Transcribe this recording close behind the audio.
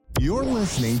You're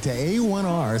listening to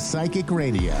A1R Psychic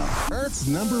Radio, Earth's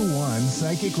 #1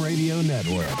 psychic radio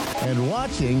network, and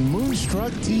watching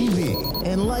Moonstruck TV,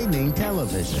 Enlightening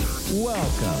Television.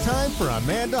 Welcome. Time for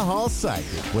Amanda Hall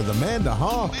Psychic with Amanda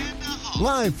Hall.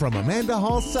 Live from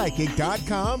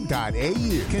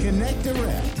AmandaHallPsychic.com.au. Connect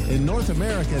direct. In North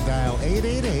America, dial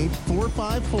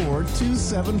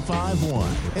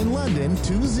 888-454-2751. In London,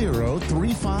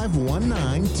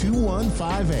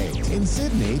 20-3519-2158. In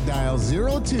Sydney, dial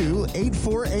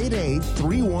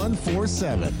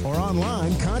 02-8488-3147. Or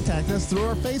online, contact us through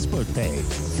our Facebook page,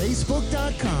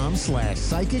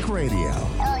 Facebook.com/Psychic Radio.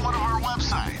 Or one of our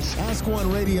websites,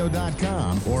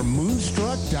 AskOneRadio.com or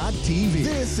Moonstruck.tv.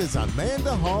 This is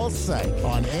Amanda Hall Psych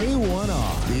on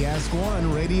A1R, the Ask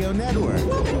One Radio Network.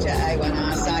 Welcome to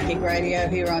A1R Psychic Radio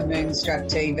here on Moonstruck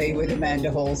TV with Amanda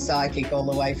Hall Psychic all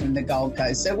the way from the Gold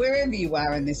Coast. So wherever you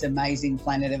are in this amazing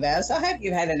planet of ours, I hope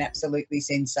you had an absolutely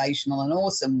sensational and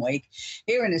awesome week.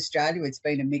 Here in Australia, it's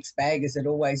been a mixed bag, as it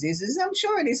always is, as I'm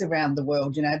sure it is around the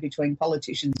world, you know, between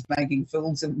politicians making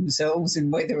fools of themselves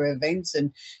and weather events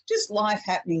and just life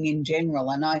happening in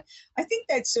general. And I think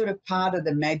that's sort of part of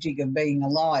the magic of being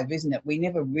alive, isn't it? We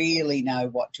never really know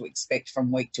what to expect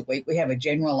from week to week. We have a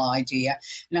general idea.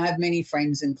 And I have many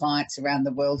friends and clients around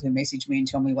the world who message me and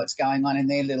tell me what's going on in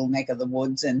their little neck of the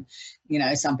woods. And, you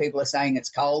know, some people are saying it's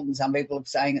cold and some people are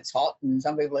saying it's hot and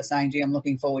some people are saying, gee, I'm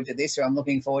looking forward to this or I'm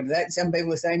looking forward to that. And some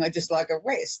people are saying I just like a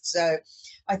rest. So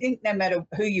I think no matter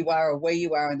who you are or where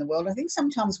you are in the world, I think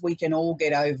sometimes we can all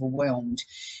get overwhelmed.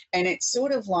 And it's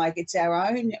sort of like it's our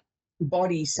own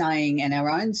body saying and our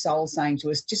own soul saying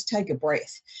to us, just take a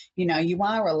breath. You know, you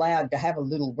are allowed to have a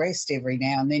little rest every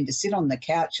now and then, to sit on the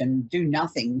couch and do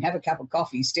nothing, have a cup of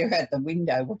coffee, stare out the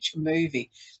window, watch a movie,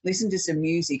 listen to some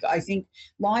music. I think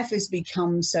life has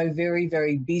become so very,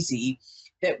 very busy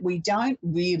that we don't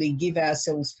really give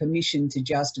ourselves permission to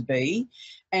just be.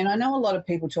 And I know a lot of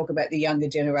people talk about the younger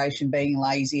generation being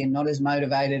lazy and not as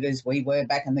motivated as we were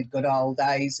back in the good old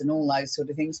days and all those sort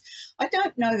of things. I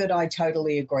don't know that I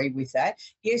totally agree with that.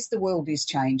 Yes, the world is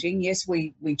changing. Yes,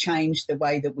 we change the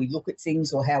way that we look at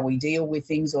things or how we deal with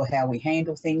things or how we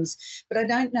handle things. But I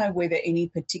don't know whether any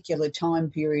particular time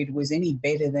period was any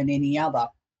better than any other.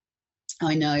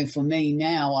 I know for me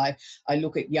now, I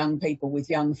look at young people with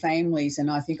young families and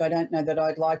I think I don't know that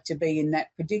I'd like to be in that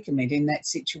predicament, in that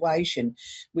situation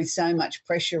with so much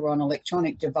pressure on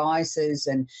electronic devices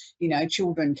and, you know,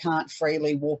 children can't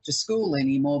freely walk to school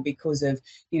anymore because of,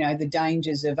 you know, the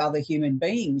dangers of other human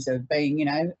beings, of being, you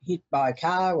know, hit by a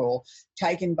car or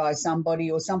taken by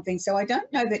somebody or something. So I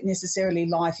don't know that necessarily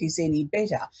life is any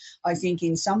better. I think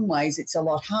in some ways it's a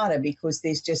lot harder because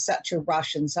there's just such a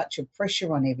rush and such a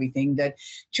pressure on everything that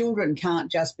children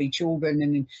can't just be children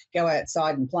and go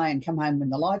outside and play and come home when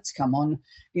the lights come on.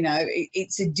 You know,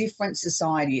 it's a different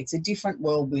society. It's a different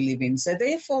world we live in. So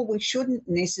therefore we shouldn't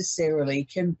necessarily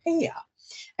compare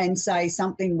and say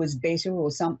something was better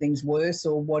or something's worse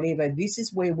or whatever. This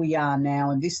is where we are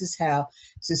now and this is how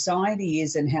society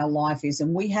is and how life is,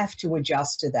 and we have to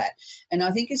adjust to that. And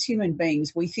I think as human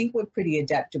beings, we think we're pretty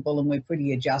adaptable and we're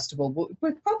pretty adjustable, but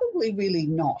we're probably really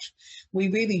not. We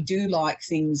really do like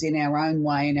things in our own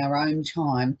way, in our own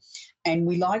time, and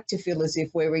we like to feel as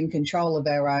if we're in control of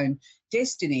our own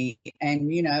destiny.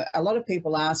 And, you know, a lot of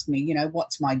people ask me, you know,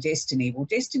 what's my destiny? Well,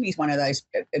 destiny is one of those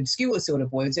obscure sort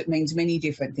of words. It means many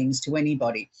different things to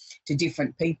anybody, to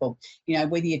different people. You know,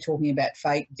 whether you're talking about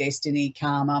fate, destiny,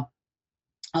 karma,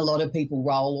 a lot of people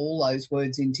roll all those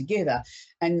words in together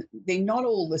and they're not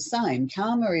all the same.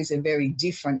 Karma is a very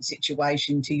different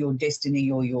situation to your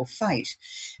destiny or your fate.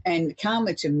 And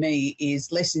karma to me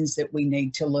is lessons that we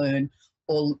need to learn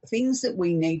or things that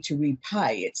we need to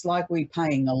repay. It's like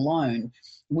repaying a loan.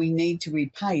 We need to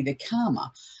repay the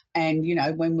karma. And, you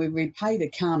know, when we repay the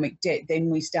karmic debt, then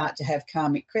we start to have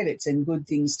karmic credits and good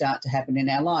things start to happen in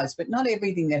our lives. But not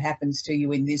everything that happens to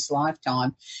you in this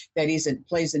lifetime that isn't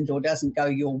pleasant or doesn't go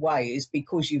your way is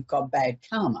because you've got bad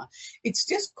karma. It's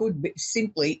just could be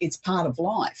simply, it's part of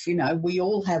life. You know, we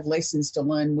all have lessons to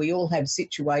learn. We all have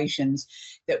situations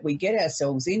that we get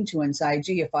ourselves into and say,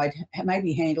 gee, if I'd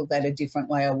maybe handled that a different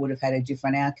way, I would have had a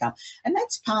different outcome. And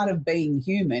that's part of being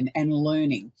human and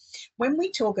learning. When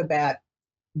we talk about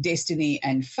destiny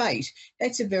and fate,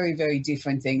 that's a very, very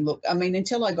different thing. Look, I mean,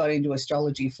 until I got into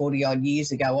astrology 40-odd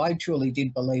years ago, I truly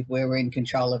did believe we were in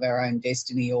control of our own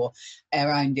destiny or our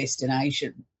own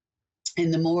destination.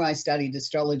 And the more I studied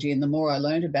astrology and the more I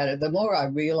learned about it, the more I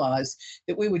realised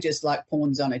that we were just like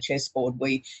pawns on a chessboard.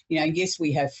 We, you know, yes,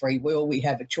 we have free will. We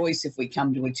have a choice if we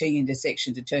come to a T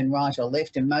intersection to turn right or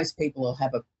left. And most people will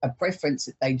have a preference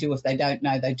that they do. If they don't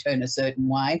know, they turn a certain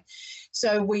way.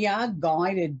 So we are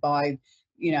guided by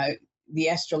the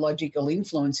astrological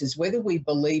influences, whether we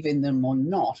believe in them or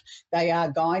not, they are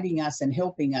guiding us and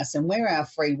helping us. And where our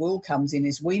free will comes in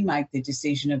is we make the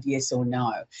decision of yes or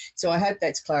no. So I hope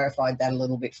that's clarified that a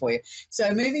little bit for you. So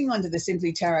moving on to the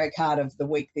Simply Tarot card of the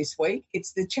week this week,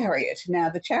 it's the Chariot. Now,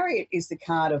 the Chariot is the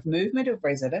card of movement of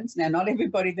residence. Now, not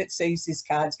everybody that sees this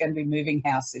card is going to be moving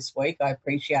house this week. I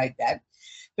appreciate that.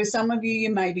 For some of you, you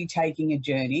may be taking a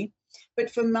journey. But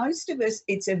for most of us,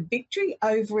 it's a victory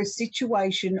over a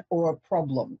situation or a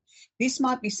problem. This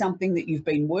might be something that you've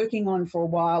been working on for a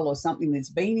while, or something that's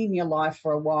been in your life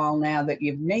for a while now that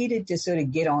you've needed to sort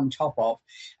of get on top of.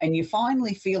 And you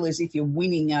finally feel as if you're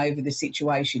winning over the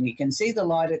situation. You can see the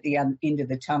light at the end of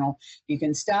the tunnel. You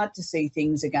can start to see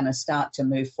things are going to start to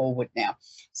move forward now.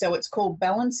 So it's called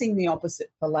balancing the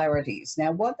opposite polarities.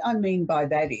 Now, what I mean by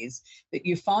that is that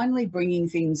you're finally bringing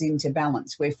things into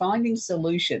balance. We're finding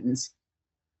solutions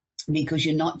because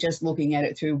you're not just looking at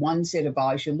it through one set of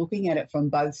eyes, you're looking at it from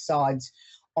both sides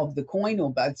of the coin,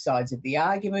 or both sides of the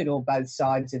argument, or both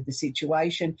sides of the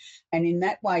situation. And in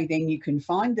that way, then you can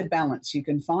find the balance, you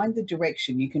can find the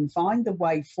direction, you can find the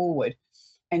way forward,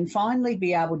 and finally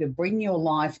be able to bring your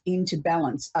life into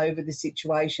balance over the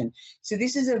situation. So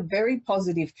this is a very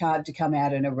positive card to come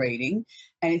out in a reading,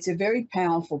 and it's a very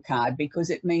powerful card because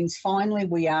it means finally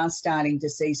we are starting to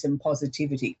see some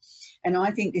positivity. And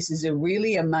I think this is a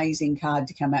really amazing card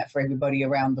to come out for everybody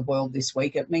around the world this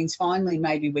week. It means finally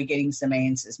maybe we're getting some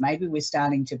answers. Maybe we're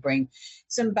starting to bring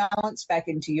some balance back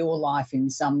into your life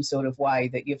in some sort of way,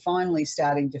 that you're finally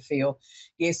starting to feel,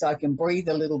 yes, I can breathe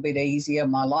a little bit easier.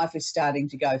 My life is starting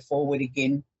to go forward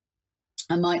again.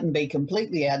 I mightn't be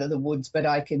completely out of the woods, but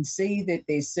I can see that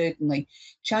there's certainly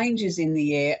changes in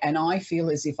the air, and I feel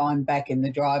as if I'm back in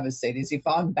the driver's seat, as if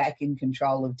I'm back in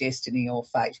control of destiny or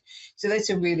fate. So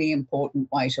that's a really important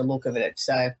way to look at it.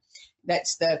 So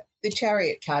that's the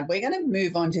Chariot card. We're going to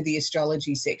move on to the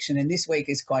astrology section, and this week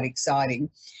is quite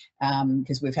exciting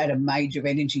because we've had a major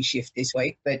energy shift this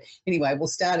week. But anyway, we'll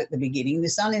start at the beginning. The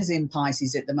sun is in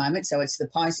Pisces at the moment, so it's the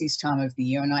Pisces time of the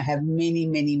year, and I have many,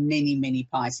 many, many, many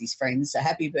Pisces friends. So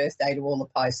happy birthday to all the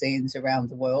Pisceans around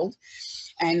the world.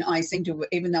 And I seem to,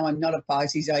 even though I'm not a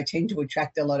Pisces, I tend to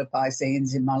attract a lot of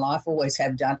Pisceans in my life, always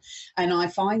have done. And I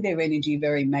find their energy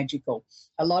very magical.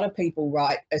 A lot of people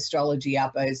write astrology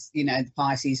up as, the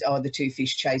Pisces, the two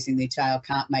fish chasing their tail,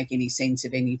 can't make any sense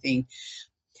of anything.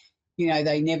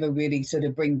 They never really sort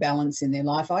of bring balance in their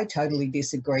life. I totally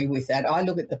disagree with that. I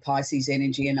look at the Pisces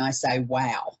energy and I say,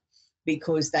 wow,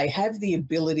 because they have the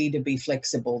ability to be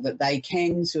flexible, that they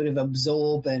can sort of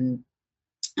absorb and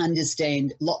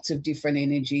understand lots of different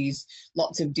energies,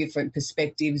 lots of different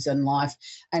perspectives in life.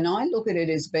 And I look at it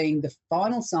as being the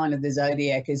final sign of the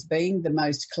zodiac as being the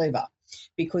most clever,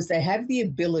 because they have the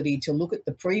ability to look at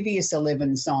the previous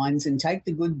 11 signs and take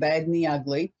the good, bad and the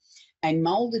ugly and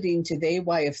mould it into their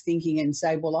way of thinking and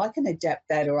say, well, I can adapt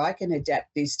that, or I can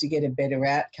adapt this to get a better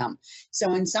outcome.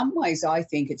 So in some ways, I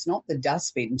think it's not the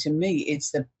dustbin. To me, it's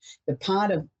the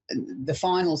part of the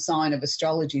final sign of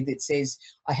astrology that says,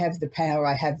 I have the power,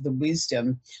 I have the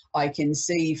wisdom, I can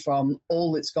see from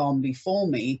all that's gone before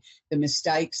me, the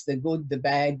mistakes, the good, the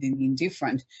bad, the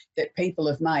indifferent that people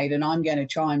have made, and I'm going to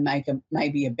try and make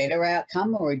maybe a better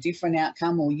outcome or a different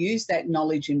outcome, or use that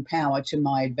knowledge and power to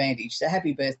my advantage. So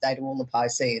happy birthday to all the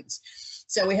Pisceans.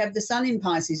 So we have the sun in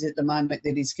Pisces at the moment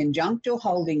that is conjunct or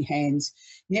holding hands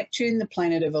Neptune, the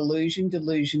planet of illusion,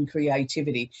 delusion,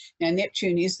 creativity. Now,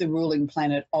 Neptune is the ruling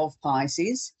planet of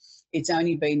Pisces. It's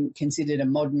only been considered a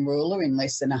modern ruler in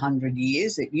less than 100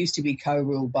 years. It used to be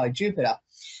co-ruled by Jupiter.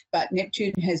 But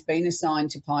Neptune has been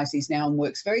assigned to Pisces now and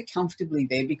works very comfortably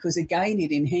there because, again,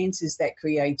 it enhances that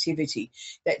creativity,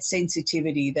 that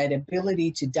sensitivity, that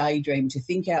ability to daydream, to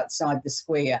think outside the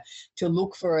square, to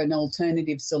look for an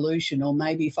alternative solution, or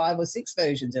maybe 5 or 6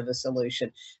 versions of a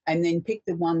solution, and then pick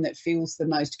the one that feels the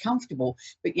most comfortable.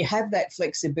 But you have that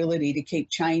flexibility to keep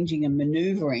changing and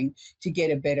manoeuvring to get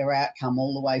a better outcome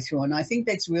all the way through. And I think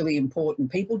that's really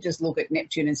important. People just look at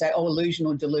Neptune and say, oh, illusion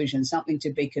or delusion, something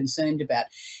to be concerned about.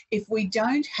 If we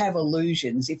don't have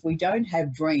illusions, if we don't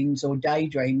have dreams or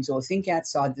daydreams or think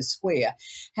outside the square,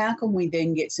 how can we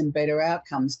then get some better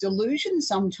outcomes? Delusion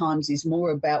sometimes is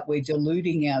more about we're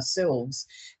deluding ourselves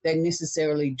than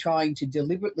necessarily trying to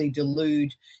deliberately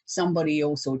delude somebody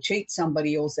else or cheat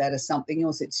somebody else out of something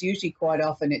else. It's usually, quite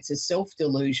often, it's a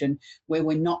self-delusion where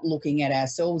we're not looking at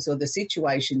ourselves or the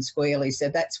situation squarely. So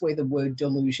that's where the word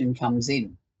delusion comes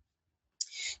in.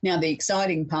 Now, the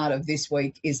exciting part of this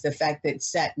week is the fact that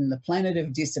Saturn, the planet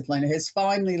of discipline, has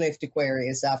finally left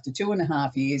Aquarius after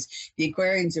 2.5 years. The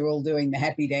Aquarians are all doing the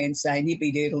happy dance, saying,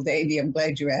 yippee doodle dandy, I'm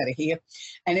glad you're out of here.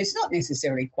 And it's not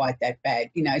necessarily quite that bad.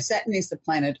 You know, Saturn is the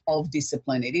planet of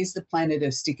discipline. It is the planet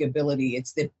of stickability.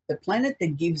 It's the planet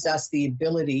that gives us the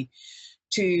ability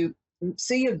to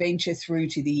see a venture through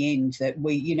to the end, that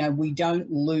we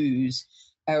don't lose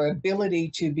our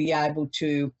ability to be able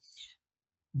to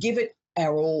give it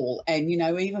our all. And,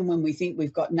 even when we think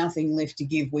we've got nothing left to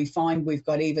give, we find we've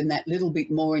got even that little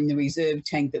bit more in the reserve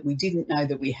tank that we didn't know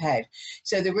that we had.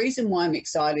 So the reason why I'm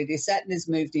excited is Saturn has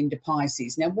moved into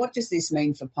Pisces. Now, what does this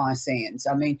mean for Pisceans?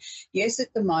 I mean, yes,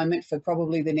 at the moment, for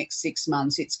probably the next 6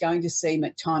 months, it's going to seem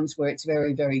at times where it's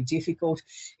very, very difficult.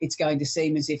 It's going to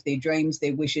seem as if their dreams,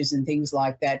 their wishes and things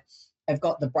like that have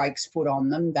got the brakes put on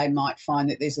them. They might find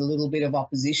that there's a little bit of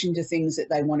opposition to things that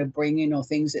they want to bring in or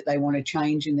things that they want to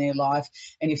change in their life.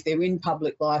 And if they're in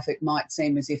public life, it might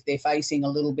seem as if they're facing a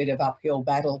little bit of uphill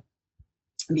battle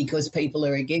because people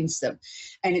are against them.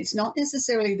 And it's not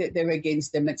necessarily that they're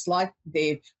against them. It's like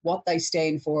they're what they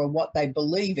stand for or what they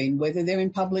believe in, whether they're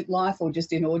in public life or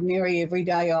just in ordinary,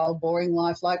 everyday, old, boring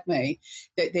life like me,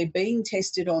 that they're being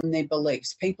tested on their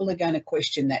beliefs. People are going to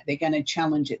question that. They're going to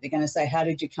challenge it. They're going to say, how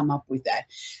did you come up with that?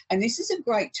 And this is a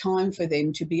great time for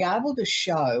them to be able to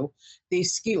show their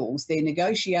skills, their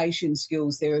negotiation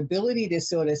skills, their ability to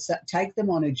sort of take them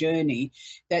on a journey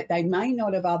that they may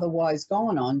not have otherwise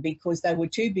gone on because they were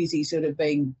too busy sort of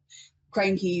being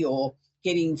cranky or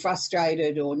getting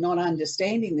frustrated or not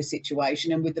understanding the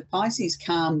situation. And with the Pisces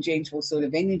calm, gentle sort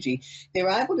of energy, they're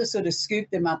able to sort of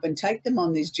scoop them up and take them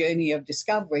on this journey of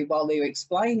discovery while they're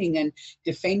explaining and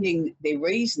defending their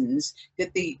reasons,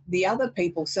 that the other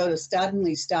people sort of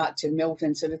suddenly start to melt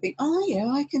and sort of think, oh, yeah,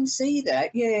 I can see that.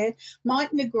 Yeah,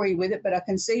 mightn't agree with it, but I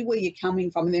can see where you're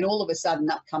coming from. And then all of a sudden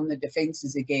up come the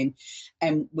defences again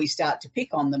and we start to pick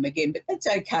on them again. But that's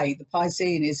okay. The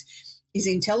Piscean is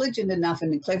intelligent enough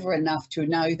and clever enough to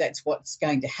know that's what's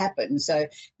going to happen. So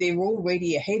they're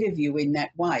already ahead of you in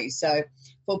that way. So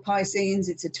for Pisceans,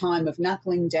 it's a time of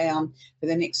knuckling down for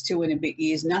the next 2 and a bit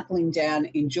years, knuckling down,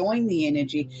 enjoying the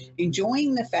energy,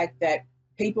 enjoying the fact that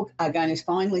people are going to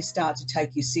finally start to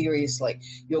take you seriously.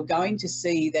 You're going to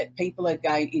see that people are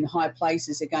going in high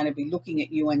places are going to be looking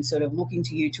at you and sort of looking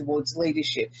to you towards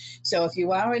leadership. So if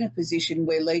you are in a position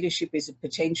where leadership is a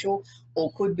potential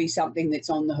or could be something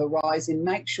that's on the horizon,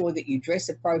 make sure that you dress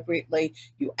appropriately,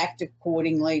 you act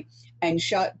accordingly, and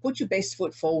put your best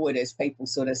foot forward, as people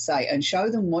sort of say, and show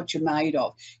them what you're made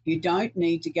of. You don't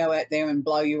need to go out there and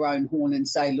blow your own horn and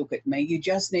say, look at me. You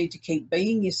just need to keep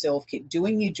being yourself, keep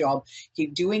doing your job,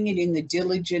 keep doing it in the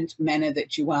diligent manner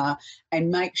that you are,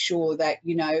 and make sure that,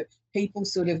 people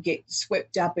sort of get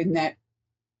swept up in that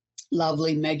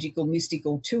lovely, magical,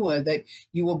 mystical tour that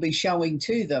you will be showing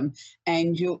to them,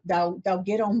 and they'll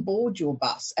get on board your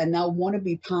bus and they'll want to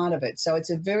be part of it. So it's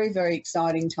a very, very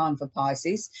exciting time for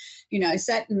Pisces.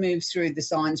 Saturn moves through the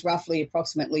signs roughly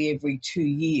approximately every 2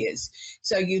 years.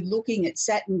 So you're looking at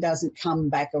Saturn doesn't come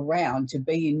back around to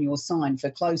be in your sign for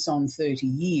close on 30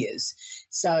 years.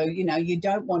 So, you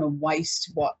don't want to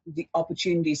waste what the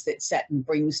opportunities that Saturn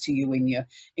brings to you in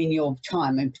your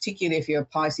time. And particularly if you're a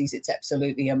Pisces, it's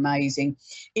absolutely amazing.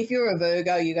 If you're a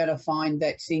Virgo, you're going to find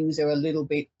that things are a little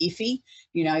bit iffy.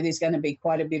 There's going to be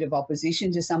quite a bit of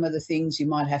opposition to some of the things. You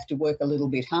might have to work a little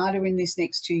bit harder in this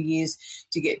next 2 years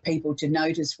to get people to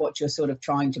notice what you're sort of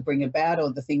trying to bring about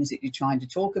or the things that you're trying to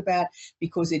talk about,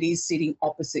 because it is sitting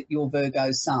opposite your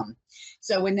Virgo sun.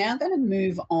 So we're now going to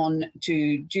move on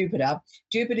to Jupiter.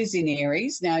 Jupiter's in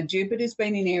Aries. Now, Jupiter's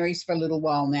been in Aries for a little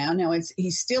while now.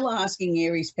 He's still asking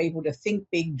Aries people to think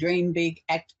big, dream big,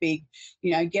 act big,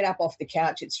 get up off the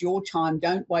couch. It's your time.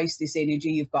 Don't waste this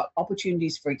energy. You've got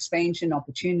opportunities for expansion,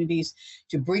 opportunities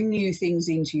to bring new things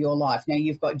into your life. Now,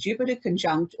 you've got Jupiter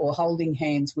conjunct or holding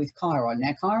hands with Chiron.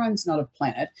 Now, Chiron's not a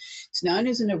planet. It's known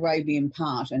as an Arabian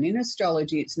part, and in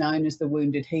astrology, it's known as the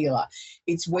wounded healer.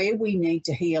 It's where we need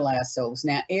to heal ourselves.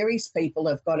 Now, Aries people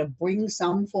have got to bring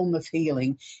some form of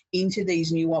healing into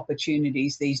these new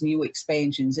opportunities, these new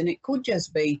expansions. And it could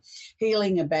just be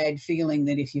healing a bad feeling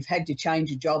that if you've had to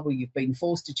change a job or you've been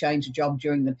forced to change a job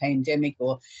during the pandemic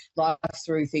or life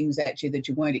threw things at you that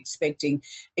you weren't expecting,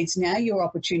 it's now your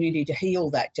opportunity to heal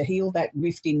that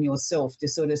rift in yourself, to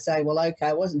sort of say, well, okay,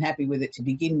 I wasn't happy with it to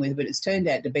begin with, but it's turned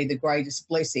out to be the greatest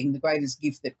blessing, the greatest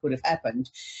gift that could have happened.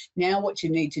 Now what you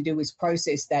need to do is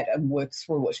process that and work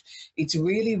through it. It's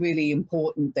really, really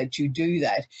important that you do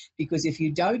that, because if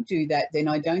you don't do that, then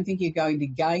I don't think you're going to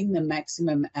gain the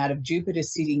maximum out of Jupiter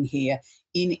sitting here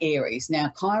in Aries.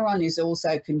 Now, Chiron is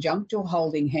also conjunct or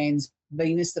holding hands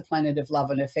Venus, the planet of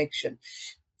love and affection.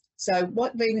 So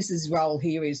what Venus's role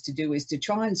here is to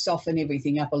try and soften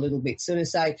everything up a little bit. So to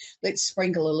say, let's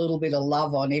sprinkle a little bit of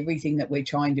love on everything that we're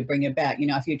trying to bring about. You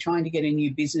know, if you're trying to get a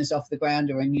new business off the ground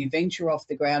or a new venture off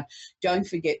the ground, don't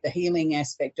forget the healing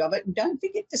aspect of it. And don't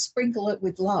forget to sprinkle it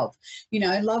with love. You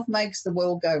know, love makes the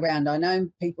world go round. I know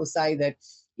people say that,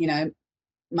 you know,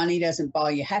 money doesn't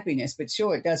buy you happiness, but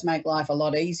sure, it does make life a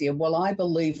lot easier. Well, I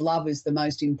believe love is the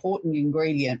most important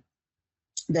ingredient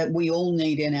that we all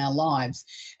need in our lives.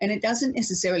 And it doesn't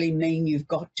necessarily mean you've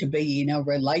got to be in a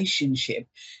relationship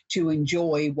to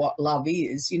enjoy what love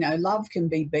is. You know, love can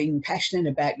be being passionate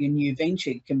about your new venture.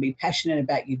 It can be passionate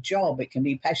about your job. It can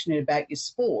be passionate about your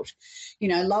sport. You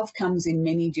know, love comes in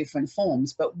many different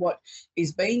forms. But what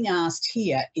is being asked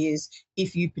here is,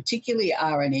 if you particularly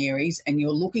are an Aries and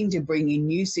you're looking to bring in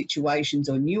new situations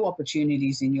or new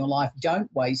opportunities in your life, don't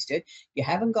waste it. You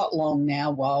haven't got long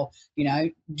now while, you know,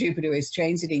 Jupiter is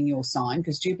transiting your sign,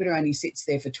 because Jupiter only sits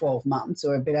there for 12 months,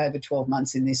 or a bit over 12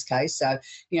 months in this case. So,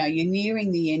 you know, you're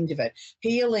nearing the end of it.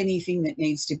 Heal anything that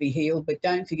needs to be healed, but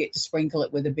don't forget to sprinkle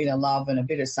it with a bit of love and a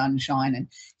bit of sunshine, and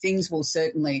things will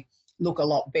certainly look a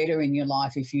lot better in your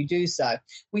life if you do so.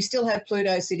 We still have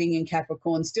Pluto sitting in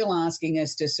Capricorn, still asking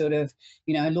us to sort of,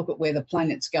 you know, look at where the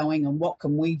planet's going and what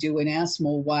can we do in our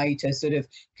small way to sort of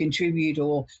contribute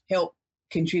or help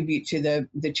contribute to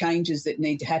the changes that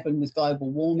need to happen with global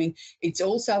warming. It's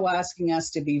also asking us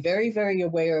to be very, very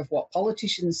aware of what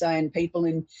politicians say and people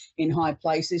in high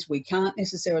places. We can't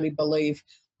necessarily believe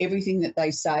everything that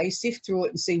they say. Sift through it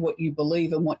and see what you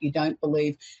believe and what you don't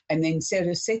believe, and then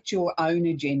set your own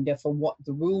agenda for what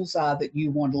the rules are that you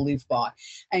want to live by.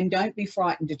 And don't be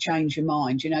frightened to change your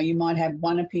mind. You know, you might have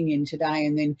one opinion today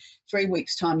and then 3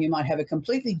 weeks' time you might have a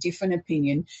completely different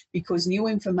opinion, because new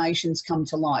information's come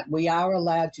to light. We are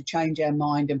allowed to change our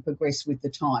mind and progress with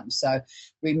the times. So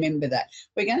remember that.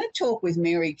 We're going to talk with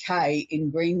Mary Kay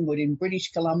in Greenwood in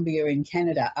British Columbia in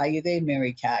Canada. Are you there,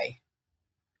 Mary Kay?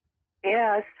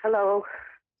 Yes, hello.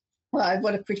 Hello,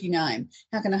 what a pretty name.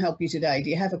 How can I help you today?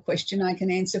 Do you have a question I can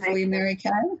answer for you, Mary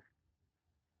Kay?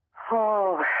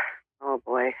 Oh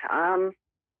boy. I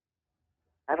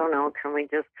don't know. Can we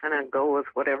just kind of go with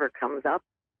whatever comes up?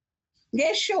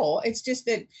 Yeah, sure. It's just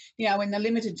that, you know, in the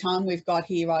limited time we've got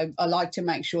here, I like to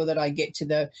make sure that I get to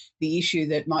the issue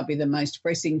that might be the most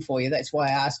pressing for you. That's why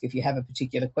I ask if you have a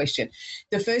particular question.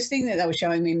 The first thing that they were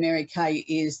showing me, Mary Kay,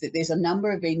 is that there's a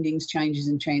number of endings, changes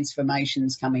and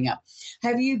transformations coming up.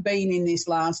 Have you been in this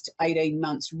last 18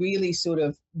 months really sort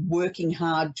of working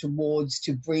hard to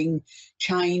bring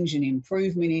change and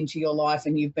improvement into your life,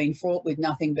 and you've been fraught with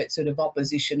nothing but sort of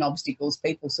opposition, obstacles?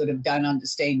 People sort of don't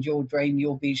understand your dream,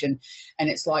 your vision, and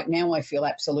it's like, now I feel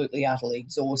absolutely, utterly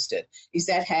exhausted. Is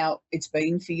that how it's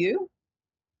been for you?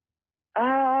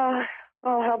 Well,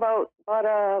 how about bought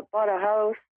a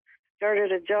house,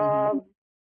 started a job,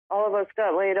 all of us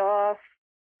got laid off,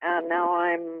 and now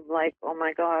I'm like, oh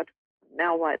my God,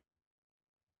 now what?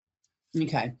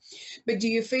 Okay. But do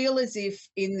you feel as if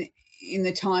in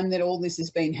the time that all this has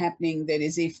been happening, that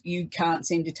as if you can't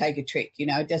seem to take a trick? You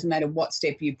know, it doesn't matter what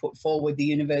step you put forward, the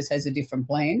universe has a different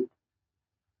plan?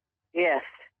 Yes.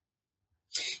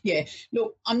 Yeah.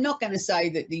 Look, I'm not going to say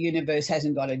that the universe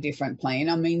hasn't got a different plan.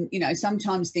 I mean, you know,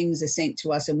 sometimes things are sent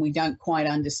to us and we don't quite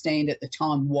understand at the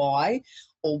time why,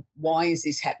 or why is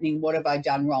this happening? What have I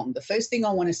done wrong? The first thing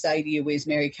I want to say to you is,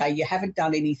 Mary Kay, you haven't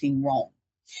done anything wrong.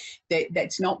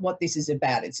 That's not what this is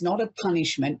about. It's not a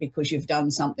punishment because you've done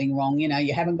something wrong. You know,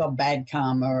 you haven't got bad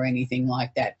karma or anything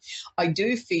like that. I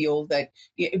do feel that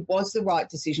it was the right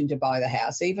decision to buy the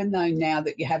house, even though now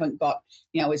that you haven't got,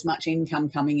 you know, as much income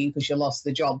coming in because you lost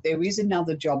the job. There is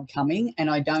another job coming, and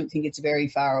I don't think it's very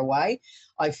far away.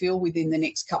 I feel within the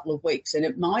next couple of weeks, and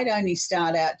it might only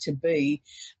start out to be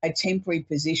a temporary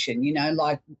position, you know,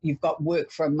 like you've got work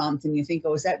for a month and you think,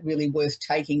 oh, is that really worth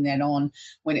taking that on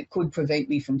when it could prevent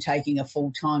me from taking a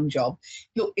full-time job?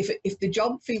 Look, if the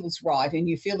job feels right and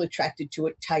you feel attracted to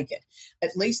it, take it.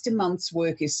 At least a month's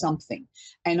work is something.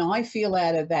 And I feel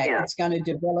out of that, It's going to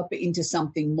develop into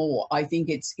something more. I think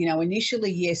it's, you know,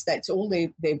 initially, yes, that's all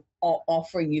they're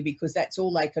offering you because that's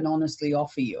all they can honestly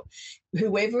offer you.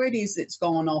 Whoever it is that's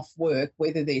gone off work,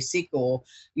 whether they're sick or,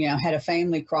 you know, had a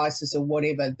family crisis or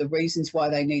whatever, the reasons why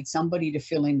they need somebody to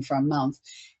fill in for a month,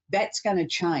 that's going to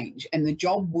change and the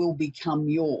job will become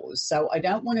yours. So I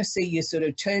don't want to see you sort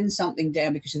of turn something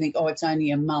down because you think, oh, it's only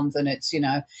a month and it's, you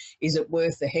know, is it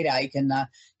worth the headache and the,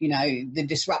 you know, the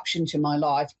disruption to my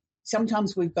life?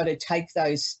 sometimes we've got to take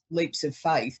those leaps of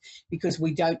faith because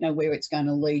we don't know where it's going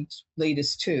to lead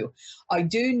us to. I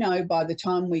do know by the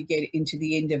time we get into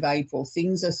the end of April,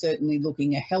 things are certainly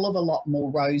looking a hell of a lot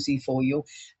more rosy for you.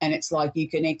 And it's like you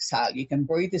can exhale, you can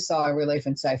breathe a sigh of relief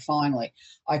and say, finally,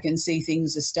 I can see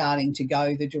things are starting to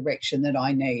go the direction that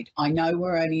I need. I know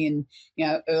we're only in,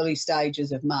 early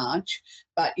stages of March,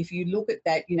 but if you look at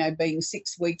that, being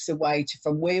 6 weeks away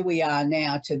from where we are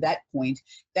now to that point,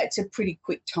 that's a pretty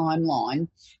quick timeline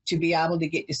to be able to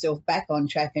get yourself back on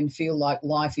track and feel like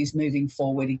life is moving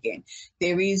forward again.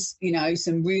 There is,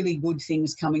 some really good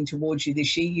things coming towards you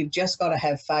this year. You've just got to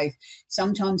have faith.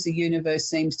 Sometimes the universe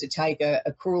seems to take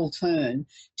a cruel turn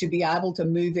to be able to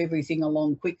move everything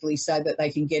along quickly so that they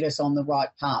can get us on the right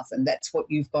path. And that's what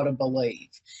you've got to believe.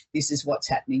 This is what's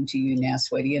happening to you now,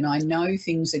 sweetie. And I know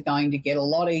things are going to get a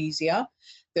lot easier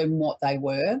than what they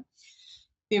were.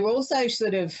 There also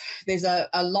there's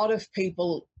a lot of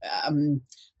people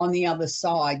on the other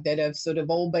side that have sort of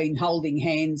all been holding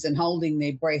hands and holding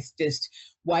their breath, just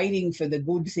waiting for the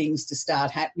good things to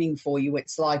start happening for you.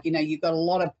 It's like, you've got a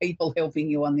lot of people helping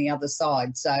you on the other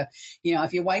side. So,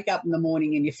 if you wake up in the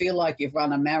morning and you feel like you've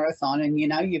run a marathon and,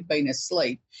 you've been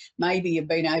asleep, maybe you've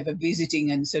been over visiting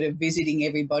and sort of visiting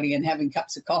everybody and having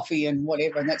cups of coffee and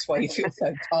whatever, and that's why you feel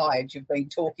so tired. You've been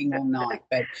talking all night,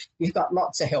 but you've got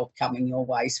lots of help coming your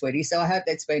way, sweetie. So I hope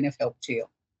that's been of help to you.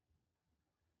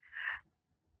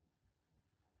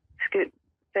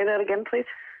 Say that again, please.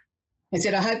 I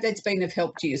said, I hope that's been of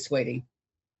help to you, sweetie.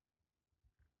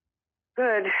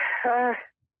 Good.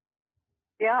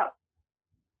 Yeah.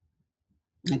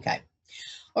 Okay.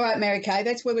 All right, Mary Kay,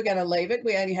 that's where we're going to leave it.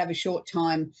 We only have a short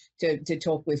time to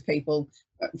talk with people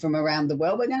from around the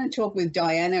world. We're going to talk with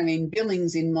Diana in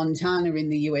Billings in Montana in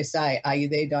the USA. Are you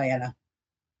there, Diana?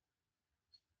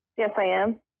 Yes, I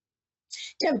am. Do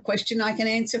you have a question I can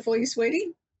answer for you,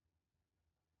 sweetie?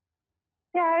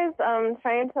 Yeah, I was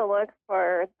trying to look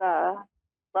for the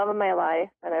love of my life,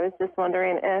 and I was just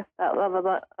wondering if that love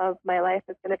of my life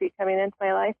is going to be coming into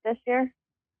my life this year.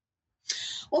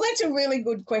 Well, that's a really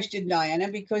good question, Diana,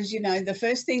 because, the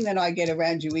first thing that I get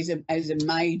around you is a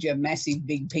major, massive,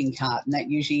 big pink heart, and that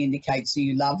usually indicates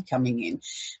new love coming in.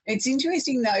 It's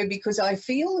interesting, though, because I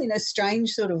feel in a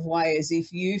strange sort of way as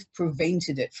if you've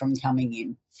prevented it from coming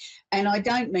in. And I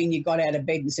don't mean you got out of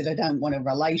bed and said, I don't want a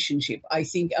relationship. I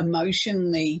think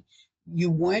emotionally you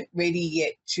weren't ready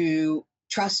yet to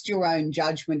trust your own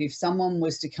judgment. If someone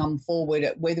was to come forward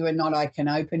at whether or not I can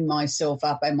open myself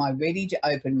up, am I ready to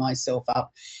open myself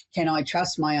up? Can I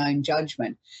trust my own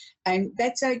judgment? And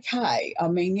that's okay. I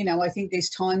mean, I think there's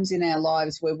times in our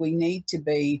lives where we need to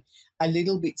be a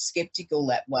little bit skeptical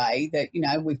that way, that,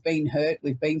 we've been hurt,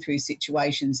 we've been through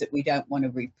situations that we don't want to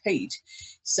repeat.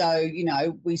 So,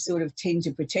 we sort of tend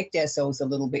to protect ourselves a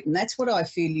little bit. And that's what I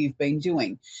feel you've been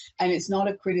doing. And it's not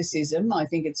a criticism. I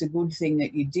think it's a good thing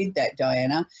that you did that,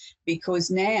 Diana,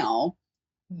 because now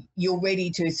you're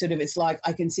ready to it's like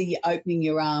I can see you opening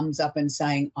your arms up and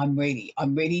saying, I'm ready.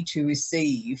 I'm ready to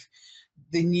receive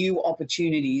the new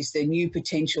opportunities, the new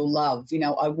potential love.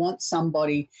 I want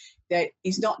somebody that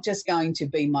is not just going to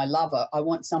be my lover. I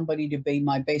want somebody to be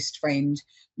my best friend,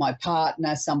 my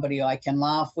partner, somebody I can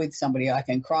laugh with, somebody I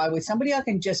can cry with, somebody I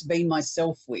can just be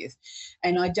myself with.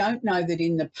 And I don't know that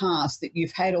in the past that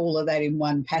you've had all of that in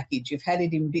one package. You've had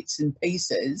it in bits and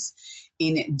pieces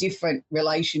in different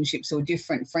relationships or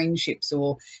different friendships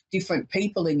or different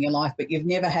people in your life, but you've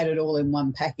never had it all in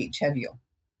one package, have you?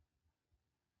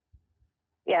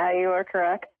 Yeah, you are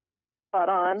correct. Spot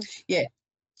on. Yeah.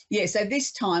 Yeah, so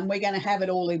this time we're going to have it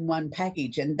all in one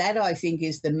package, and that I think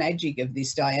is the magic of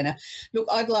this, Diana. Look,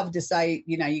 I'd love to say,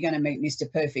 you're going to meet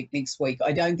Mr. Perfect next week.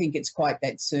 I don't think it's quite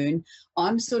that soon.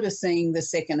 I'm sort of seeing the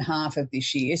second half of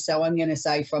this year, so I'm going to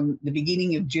say from the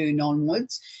beginning of June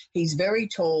onwards. He's very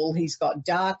tall, he's got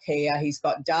dark hair, he's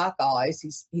got dark eyes,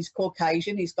 he's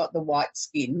Caucasian, he's got the white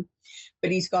skin,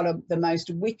 but he's got the most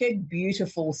wicked,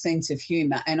 beautiful sense of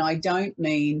humour, and I don't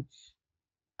mean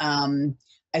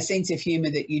a sense of humour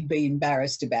that you'd be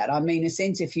embarrassed about. I mean a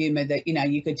sense of humour that,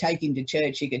 you could take him to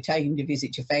church, you could take him to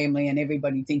visit your family and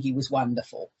everybody think he was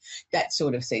wonderful. That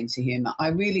sort of sense of humour. I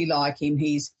really like him.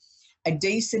 He's a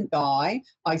decent guy.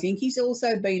 I think he's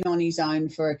also been on his own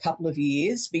for a couple of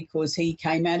years because he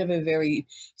came out of a very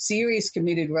serious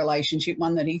committed relationship,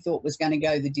 one that he thought was going to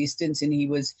go the distance, and he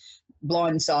was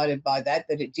blindsided by that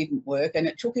it didn't work. And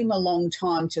it took him a long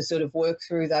time to sort of work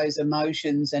through those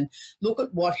emotions and look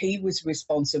at what he was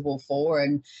responsible for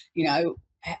and,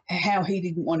 how he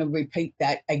didn't want to repeat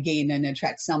that again and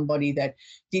attract somebody that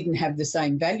didn't have the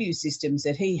same value systems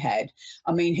that he had.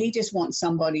 I mean, he just wants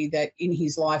somebody that in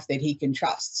his life that he can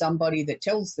trust, somebody that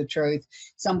tells the truth,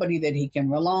 somebody that he can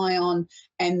rely on,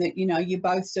 and that, you know, you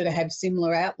both sort of have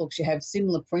similar outlooks, you have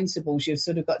similar principles, you've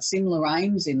sort of got similar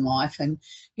aims in life. And,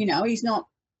 you know, he's not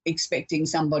expecting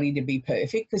somebody to be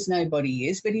perfect, because nobody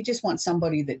is, but he just wants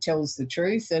somebody that tells the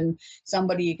truth and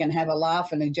somebody you can have a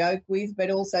laugh and a joke with, but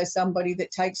also somebody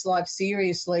that takes life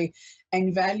seriously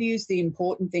and values the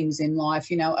important things in life,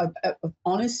 you know, of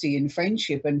honesty and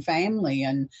friendship and family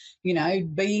and, you know,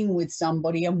 being with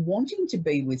somebody and wanting to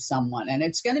be with someone. And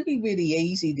it's going to be really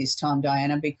easy this time,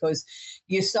 Diana, because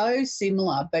you're so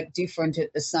similar but different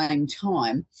at the same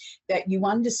time that you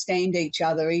understand each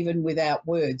other even without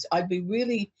words. I'd be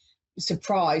really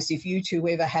surprised if you two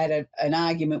ever had an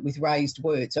argument with raised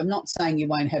words. I'm not saying you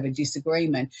won't have a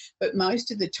disagreement, but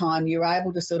most of the time you're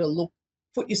able to sort of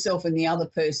put yourself in the other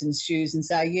person's shoes and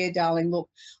say, yeah, darling, look,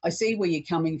 I see where you're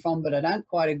coming from, but I don't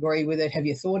quite agree with it. Have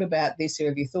you thought about this or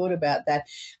have you thought about that?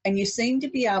 And you seem to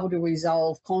be able to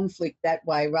resolve conflict that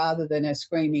way rather than a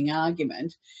screaming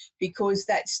argument, because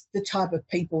that's the type of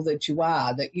people that you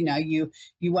are, that, you know,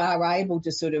 you are able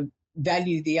to sort of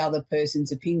value the other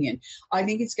person's opinion. I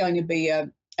think it's going to be a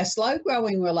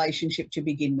slow-growing relationship to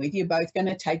begin with. You're both going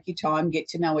to take your time, get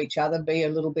to know each other, be a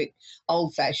little bit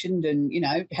old-fashioned and, you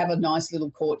know, have a nice little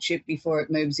courtship before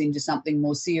it moves into something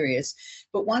more serious.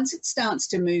 But once it starts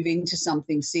to move into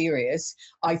something serious,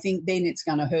 I think then it's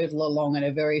going to hurtle along at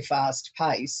a very fast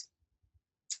pace.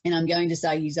 And I'm going to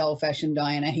say he's old-fashioned,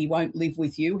 Diana. He won't live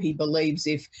with you. He believes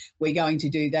if we're going to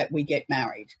do that, we get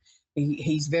married.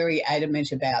 He's very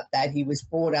adamant about that. He was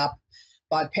brought up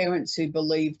by parents who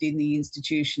believed in the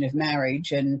institution of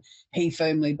marriage, and he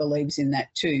firmly believes in that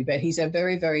too. But he's a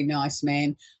very, very nice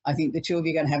man. I think the two of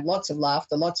you are going to have lots of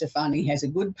laughter, lots of fun. He has a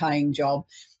good paying job.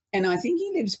 And I think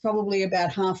he lives probably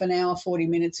about half an hour, 40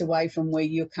 minutes away from where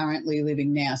you're currently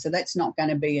living now. So that's not going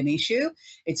to be an issue.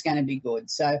 It's going to be good.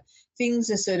 So things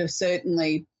are sort of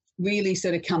certainly really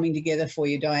sort of coming together for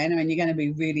you, Diana, and you're going to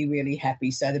be really, really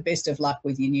happy. So the best of luck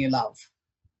with your new love.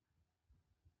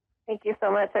 Thank you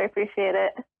so much. I appreciate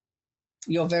it.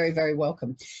 You're very, very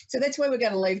welcome. So that's where we're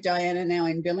going to leave Diana now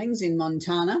in Billings in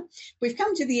Montana. We've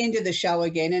come to the end of the show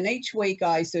again, and each week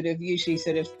I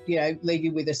usually leave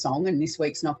you with a song, and this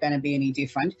week's not going to be any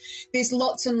different. There's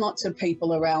lots and lots of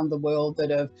people around the world that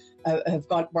have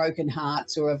got broken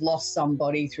hearts or have lost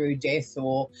somebody through death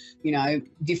or, you know,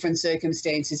 different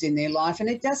circumstances in their life, and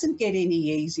it doesn't get any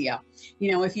easier.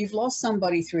 You know, if you've lost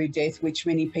somebody through death, which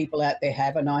many people out there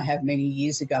have, and I have many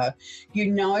years ago,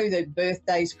 you know that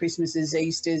birthdays, Christmases,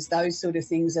 Easters, those sort of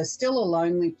things are still a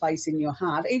lonely place in your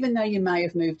heart, even though you may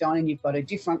have moved on and you've got a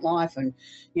different life and,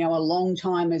 you know, a long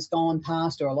time has gone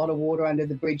past or a lot of water under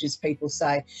the bridge, as people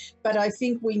say. But I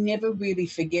think we never really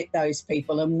forget those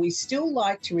people, and we still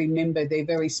like to remember their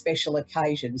very special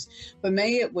occasions. For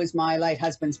me, it was my late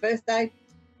husband's birthday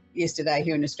yesterday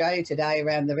here in Australia, today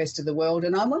around the rest of the world,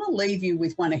 and I want to leave you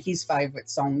with one of his favourite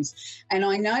songs. And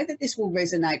I know that this will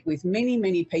resonate with many,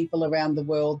 many people around the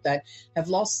world that have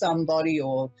lost somebody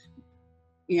or,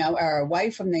 you know, are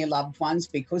away from their loved ones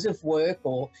because of work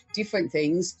or different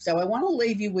things. So I want to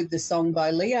leave you with the song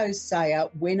by Leo Sayer,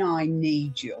 When I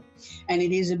Need You. And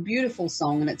it is a beautiful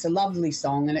song, and it's a lovely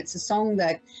song, and it's a song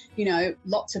that, you know,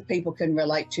 lots of people can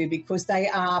relate to because they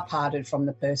are parted from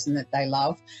the person that they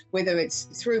love, whether it's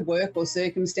through work or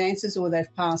circumstances or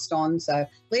they've passed on. So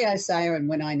Leo Sayer and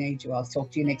When I Need You. I'll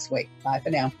talk to you next week. Bye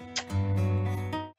for now.